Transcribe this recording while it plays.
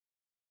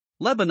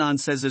Lebanon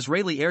says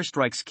Israeli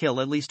airstrikes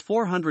kill at least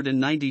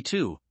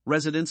 492,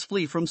 residents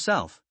flee from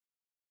south.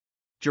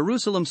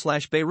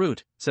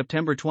 Jerusalem/Beirut,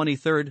 September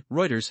 23,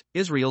 Reuters.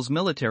 Israel's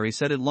military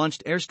said it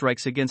launched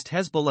airstrikes against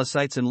Hezbollah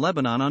sites in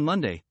Lebanon on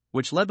Monday,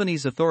 which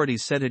Lebanese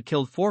authorities said had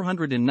killed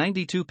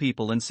 492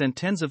 people and sent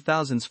tens of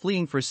thousands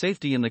fleeing for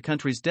safety in the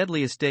country's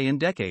deadliest day in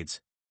decades.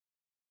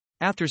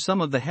 After some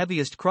of the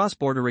heaviest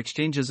cross-border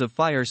exchanges of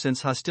fire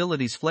since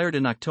hostilities flared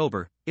in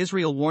October,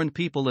 Israel warned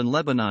people in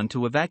Lebanon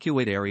to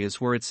evacuate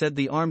areas where it said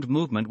the armed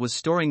movement was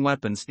storing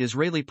weapons.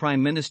 Israeli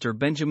Prime Minister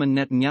Benjamin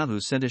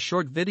Netanyahu sent a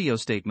short video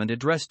statement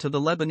addressed to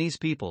the Lebanese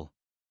people.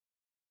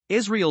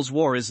 Israel's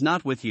war is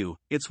not with you,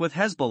 it's with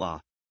Hezbollah.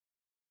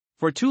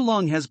 For too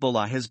long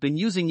Hezbollah has been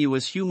using you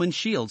as human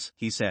shields,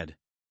 he said.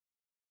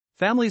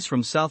 Families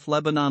from South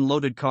Lebanon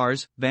loaded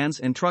cars, vans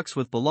and trucks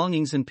with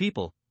belongings and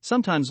people,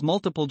 sometimes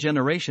multiple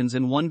generations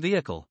in one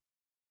vehicle.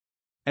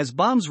 As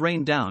bombs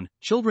rained down,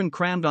 children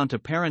crammed onto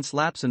parents'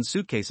 laps and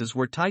suitcases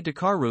were tied to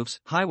car roofs.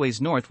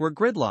 Highways north were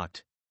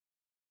gridlocked.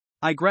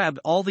 I grabbed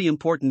all the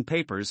important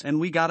papers and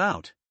we got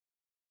out.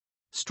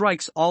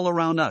 Strikes all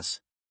around us.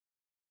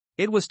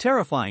 It was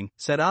terrifying,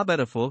 said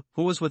Abedafo,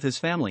 who was with his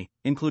family,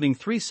 including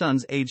 3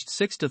 sons aged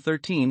 6 to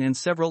 13 and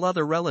several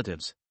other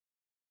relatives.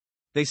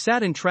 They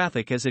sat in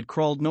traffic as it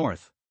crawled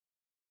north.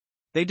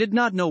 They did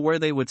not know where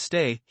they would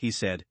stay, he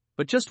said,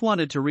 but just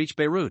wanted to reach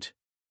Beirut.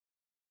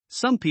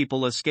 Some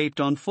people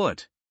escaped on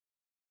foot.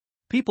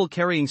 People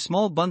carrying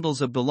small bundles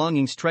of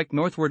belongings trekked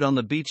northward on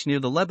the beach near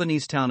the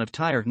Lebanese town of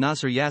Tyre.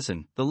 Nasser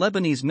Yassin, the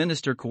Lebanese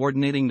minister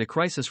coordinating the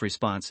crisis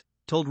response,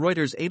 told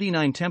Reuters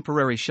 89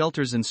 temporary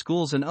shelters and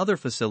schools and other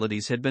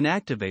facilities had been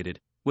activated,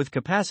 with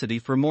capacity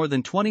for more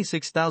than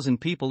 26,000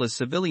 people as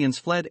civilians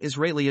fled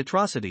Israeli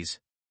atrocities.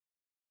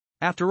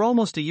 After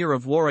almost a year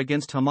of war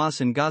against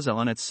Hamas in Gaza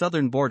on its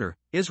southern border,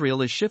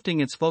 Israel is shifting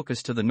its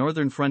focus to the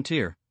northern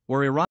frontier,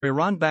 where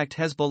Iran-backed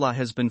Hezbollah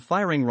has been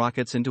firing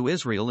rockets into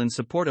Israel in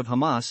support of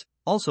Hamas,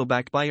 also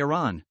backed by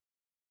Iran.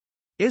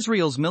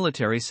 Israel's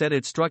military said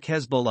it struck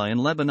Hezbollah in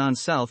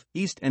Lebanon's south,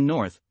 east and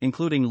north,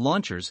 including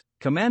launchers,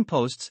 command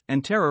posts,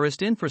 and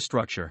terrorist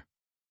infrastructure.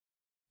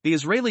 The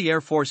Israeli Air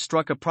Force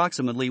struck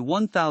approximately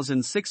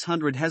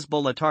 1,600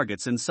 Hezbollah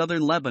targets in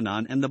southern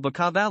Lebanon and the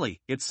Bekaa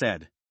Valley, it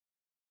said.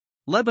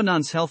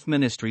 Lebanon's health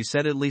ministry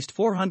said at least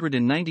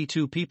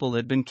 492 people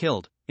had been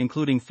killed,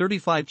 including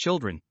 35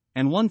 children,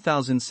 and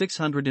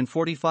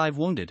 1,645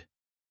 wounded.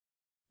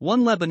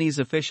 One Lebanese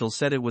official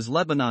said it was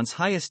Lebanon's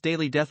highest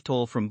daily death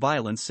toll from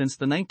violence since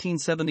the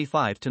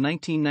 1975 to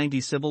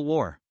 1990 civil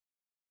war.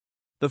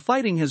 The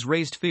fighting has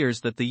raised fears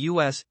that the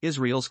U.S.,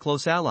 Israel's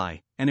close ally,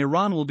 and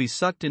Iran will be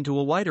sucked into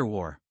a wider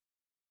war.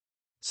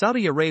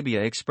 Saudi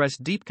Arabia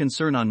expressed deep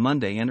concern on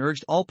Monday and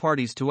urged all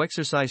parties to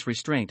exercise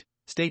restraint,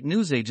 state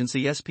news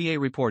agency SPA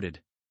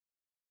reported.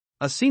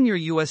 A senior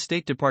U.S.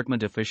 State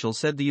Department official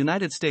said the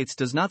United States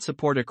does not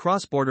support a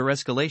cross-border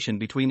escalation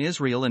between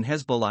Israel and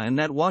Hezbollah and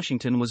that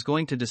Washington was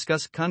going to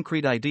discuss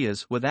concrete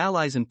ideas with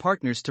allies and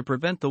partners to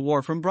prevent the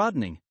war from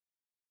broadening.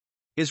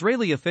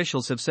 Israeli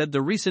officials have said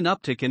the recent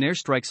uptick in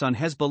airstrikes on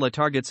Hezbollah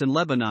targets in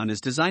Lebanon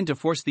is designed to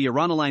force the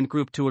Iran-aligned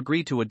group to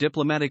agree to a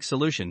diplomatic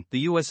solution,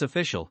 the U.S.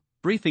 official,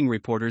 briefing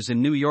reporters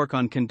in New York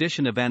on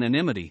condition of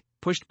anonymity,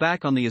 pushed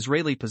back on the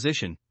Israeli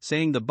position,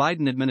 saying the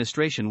Biden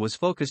administration was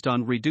focused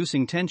on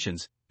reducing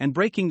tensions and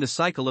breaking the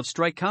cycle of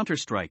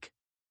strike-counterstrike.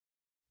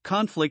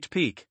 Conflict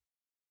peak.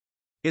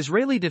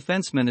 Israeli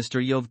Defense Minister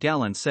Yoav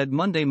Gallant said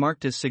Monday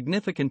marked a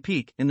significant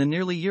peak in the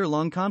nearly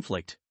year-long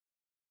conflict.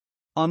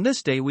 On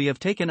this day we have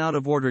taken out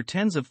of order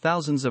tens of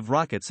thousands of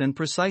rockets and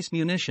precise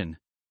munition.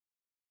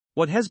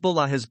 What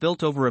Hezbollah has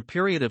built over a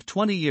period of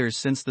 20 years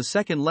since the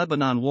Second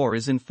Lebanon War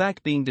is in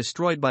fact being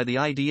destroyed by the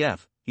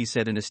IDF, he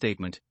said in a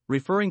statement,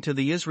 referring to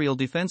the Israel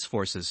Defense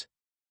Forces.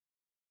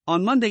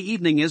 On Monday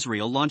evening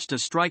Israel launched a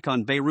strike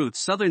on Beirut's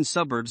southern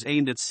suburbs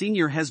aimed at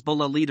senior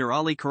Hezbollah leader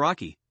Ali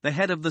Karaki, the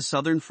head of the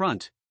Southern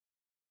Front.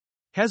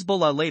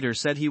 Hezbollah later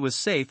said he was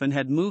safe and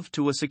had moved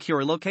to a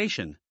secure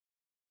location.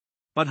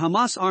 But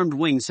Hamas armed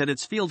wing said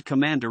its field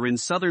commander in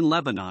southern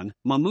Lebanon,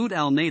 Mahmoud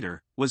al-Nader,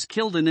 was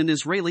killed in an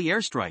Israeli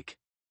airstrike.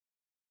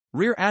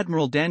 Rear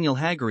Admiral Daniel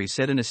Hagari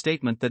said in a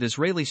statement that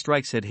Israeli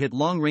strikes had hit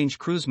long-range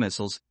cruise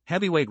missiles,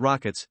 heavyweight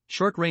rockets,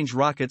 short-range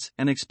rockets,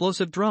 and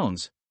explosive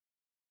drones.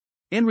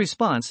 In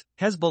response,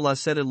 Hezbollah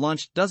said it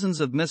launched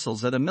dozens of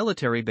missiles at a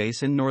military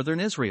base in northern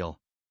Israel.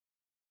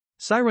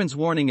 Sirens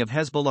warning of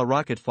Hezbollah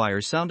rocket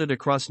fire sounded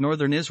across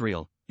northern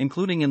Israel,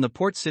 including in the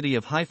port city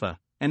of Haifa,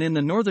 and in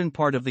the northern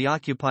part of the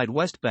occupied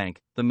West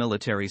Bank, the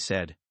military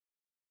said.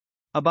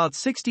 About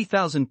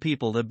 60,000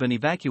 people have been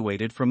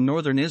evacuated from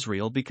northern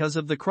Israel because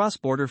of the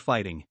cross-border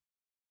fighting.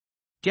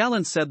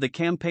 Gallant said the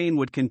campaign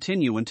would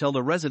continue until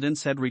the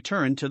residents had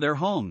returned to their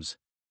homes.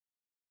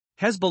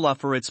 Hezbollah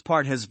for its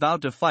part has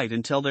vowed to fight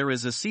until there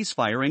is a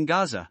ceasefire in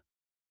Gaza.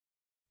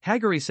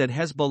 Hagari said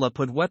Hezbollah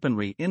put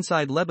weaponry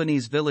inside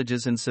Lebanese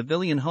villages and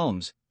civilian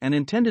homes, and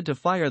intended to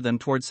fire them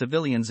toward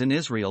civilians in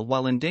Israel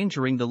while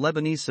endangering the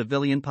Lebanese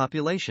civilian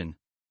population.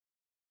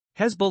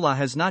 Hezbollah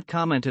has not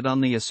commented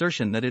on the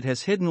assertion that it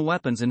has hidden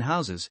weapons in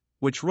houses,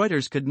 which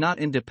Reuters could not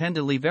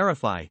independently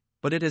verify,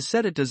 but it has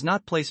said it does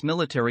not place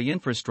military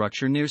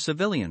infrastructure near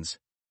civilians.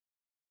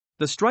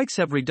 The strikes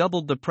have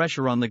redoubled the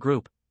pressure on the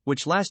group,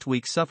 which last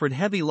week suffered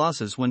heavy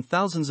losses when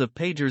thousands of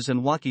pagers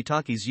and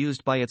walkie-talkies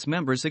used by its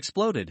members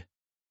exploded.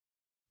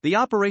 The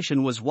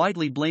operation was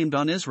widely blamed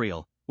on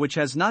Israel, which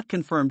has not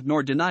confirmed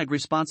nor denied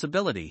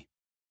responsibility.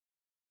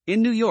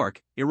 In New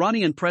York,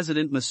 Iranian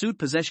President Masoud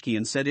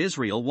Pezeshkian said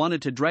Israel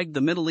wanted to drag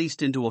the Middle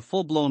East into a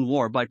full-blown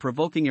war by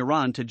provoking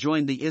Iran to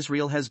join the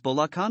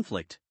Israel-Hezbollah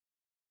conflict.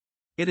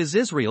 It is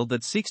Israel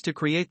that seeks to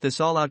create this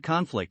all-out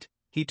conflict,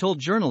 he told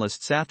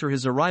journalists after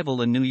his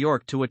arrival in New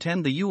York to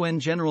attend the UN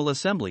General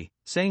Assembly,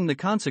 saying the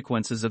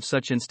consequences of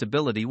such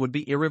instability would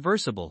be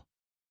irreversible.